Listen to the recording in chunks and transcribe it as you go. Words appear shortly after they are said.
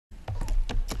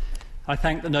I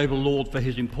thank the noble Lord for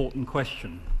his important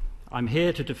question. I'm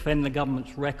here to defend the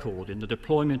government's record in the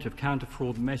deployment of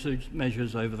counter-fraud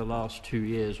measures over the last 2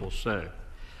 years or so.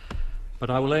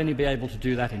 But I will only be able to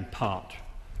do that in part.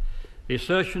 The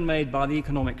assertion made by the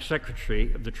Economic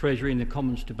Secretary of the Treasury in the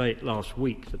Commons debate last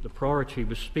week that the priority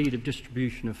was speed of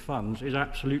distribution of funds is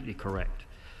absolutely correct.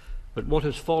 But what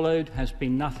has followed has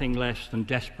been nothing less than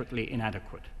desperately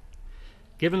inadequate.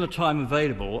 Given the time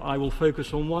available, I will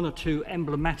focus on one or two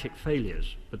emblematic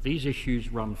failures, but these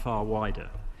issues run far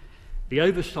wider. The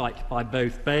oversight by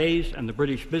both BEIS and the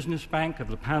British Business Bank of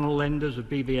the panel lenders of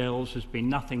BBLs has been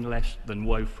nothing less than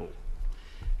woeful.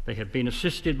 They have been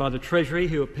assisted by the Treasury,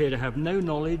 who appear to have no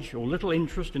knowledge or little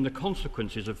interest in the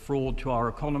consequences of fraud to our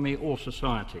economy or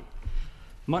society.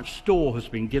 Much store has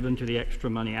been given to the extra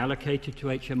money allocated to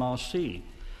HMRC,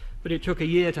 but it took a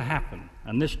year to happen,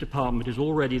 and this department is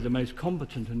already the most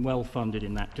competent and well-funded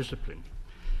in that discipline.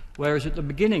 Whereas at the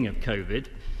beginning of COVID,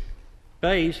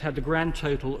 BEIS had the grand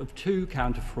total of 2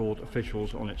 counter-fraud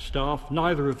officials on its staff,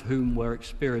 neither of whom were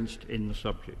experienced in the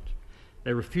subject.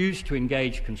 They refused to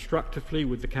engage constructively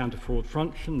with the counter-fraud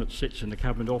function that sits in the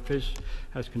Cabinet Office,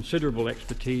 has considerable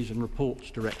expertise and reports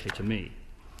directly to me.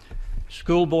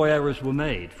 Schoolboy errors were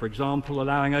made, for example,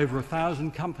 allowing over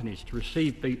 1,000 companies to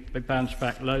receive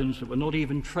bounce-back loans that were not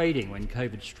even trading when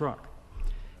COVID struck.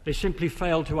 They simply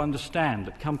failed to understand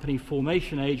that company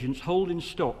formation agents hold in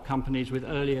stock companies with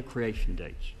earlier creation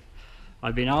dates.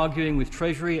 I've been arguing with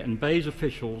Treasury and BEIS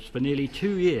officials for nearly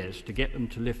 2 years to get them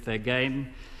to lift their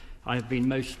game. I have been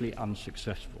mostly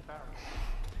unsuccessful.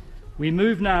 We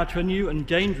move now to a new and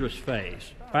dangerous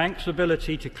phase, banks'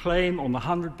 ability to claim on the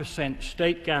 100%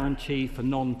 state guarantee for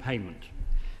non-payment.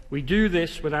 We do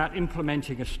this without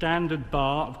implementing a standard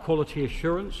bar of quality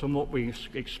assurance on what we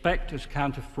expect as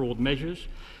counter-fraud measures.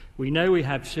 We know we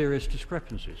have serious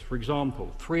discrepancies. For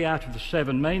example, 3 out of the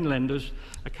 7 main lenders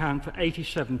account for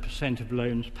 87% of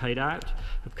loans paid out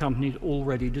of companies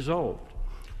already dissolved.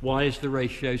 Why is the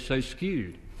ratio so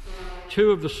skewed?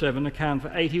 2 of the 7 account for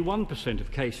 81%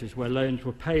 of cases where loans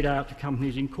were paid out to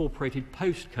companies incorporated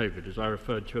post-COVID, as I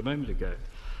referred to a moment ago.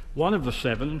 1 of the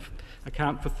 7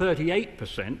 account for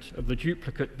 38% of the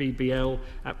duplicate BBL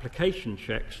application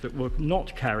checks that were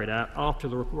not carried out after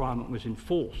the requirement was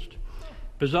enforced.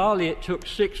 Bizarrely, it took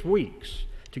 6 weeks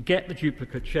to get the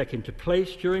duplicate check into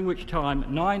place, during which time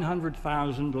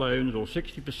 900,000 loans, or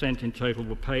 60% in total,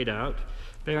 were paid out.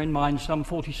 Bear in mind, some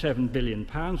 £47 billion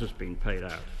has been paid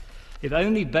out. If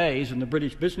only BEIS and the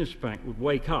British Business Bank would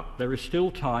wake up, there is still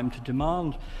time to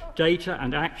demand data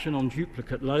and action on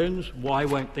duplicate loans. Why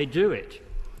won't they do it?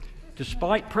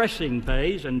 Despite pressing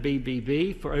BEIS and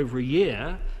BBB for over a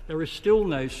year, there is still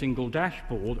no single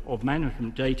dashboard of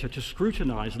management data to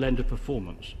scrutinise lender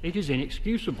performance. It is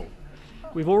inexcusable.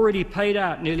 We've already paid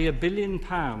out nearly £1 billion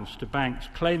to banks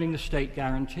claiming the state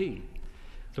guarantee.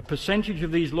 The percentage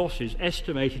of these losses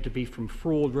estimated to be from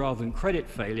fraud rather than credit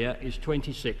failure is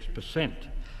 26%.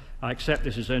 I accept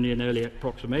this is only an early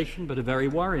approximation, but a very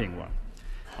worrying one.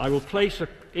 I will place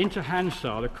into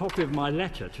Hansard a copy of my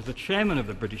letter to the chairman of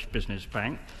the British Business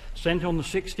Bank, sent on the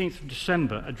 16th of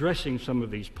December, addressing some of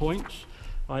these points.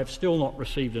 I have still not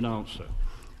received an answer.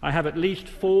 I have at least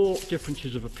 4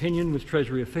 differences of opinion with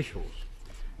Treasury officials.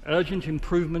 Urgent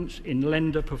improvements in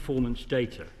lender performance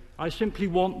data. I simply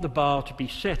want the bar to be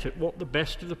set at what the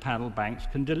best of the panel banks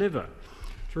can deliver.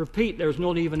 To repeat, there is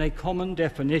not even a common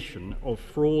definition of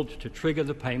fraud to trigger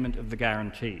the payment of the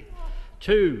guarantee.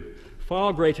 2,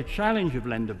 far greater challenge of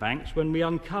lender banks when we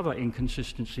uncover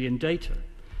inconsistency in data.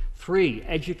 3,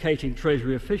 educating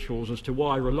Treasury officials as to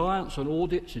why reliance on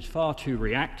audits is far too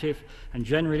reactive and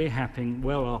generally happening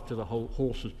well after the whole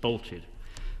horse has bolted.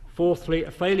 Fourthly,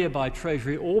 a failure by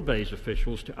Treasury or BEIS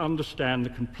officials to understand the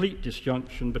complete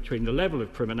disjunction between the level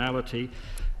of criminality,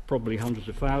 probably hundreds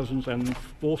of thousands, and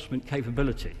enforcement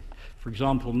capability. For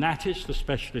example, NATIS, the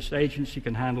specialist agency,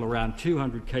 can handle around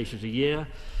 200 cases a year.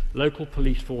 Local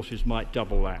police forces might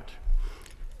double that.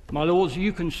 My Lords,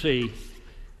 you can see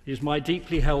it is my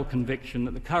deeply held conviction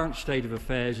that the current state of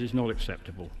affairs is not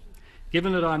acceptable.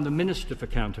 Given that I'm the Minister for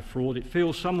Counter-Fraud, it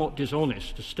feels somewhat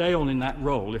dishonest to stay on in that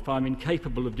role if I'm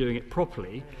incapable of doing it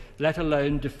properly, let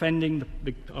alone defending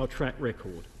our track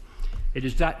record. It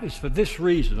is for this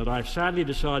reason that I have sadly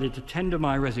decided to tender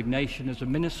my resignation as a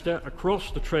Minister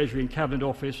across the Treasury and Cabinet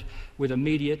Office with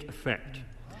immediate effect.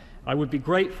 I would be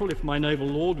grateful if my noble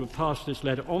Lord would pass this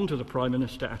letter on to the Prime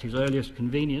Minister at his earliest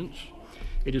convenience.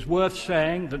 It is worth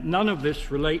saying that none of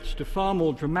this relates to far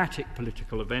more dramatic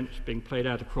political events being played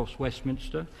out across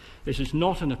Westminster. This is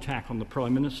not an attack on the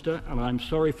Prime Minister, and I'm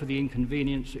sorry for the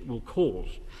inconvenience it will cause.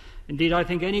 Indeed, I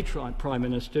think any Prime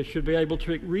Minister should be able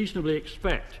to reasonably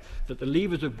expect that the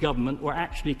levers of government were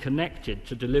actually connected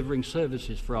to delivering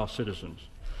services for our citizens.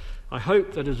 I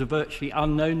hope that as a virtually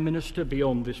unknown minister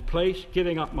beyond this place,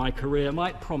 giving up my career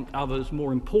might prompt others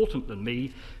more important than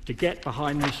me to get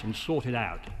behind this and sort it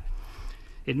out.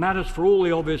 It matters for all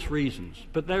the obvious reasons,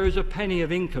 but there is a penny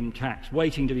of income tax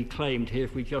waiting to be claimed here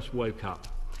if we just woke up.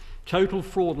 Total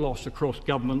fraud loss across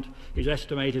government is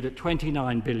estimated at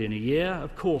 29 billion a year.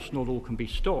 Of course, not all can be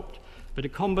stopped, but a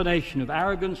combination of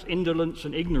arrogance, indolence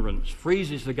and ignorance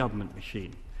freezes the government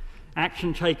machine.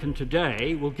 Action taken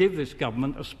today will give this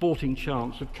government a sporting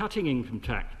chance of cutting income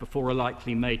tax before a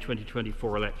likely May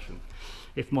 2024 election.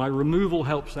 If my removal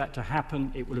helps that to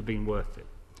happen, it would have been worth it.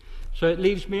 So it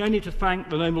leaves me only to thank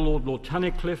the noble Lord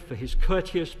Tunnicliffe for his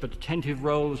courteous but attentive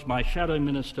role as my shadow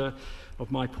minister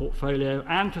of my portfolio,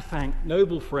 and to thank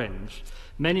noble friends,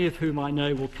 many of whom I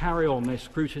know will carry on their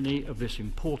scrutiny of this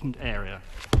important area.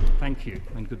 Thank you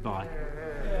and goodbye.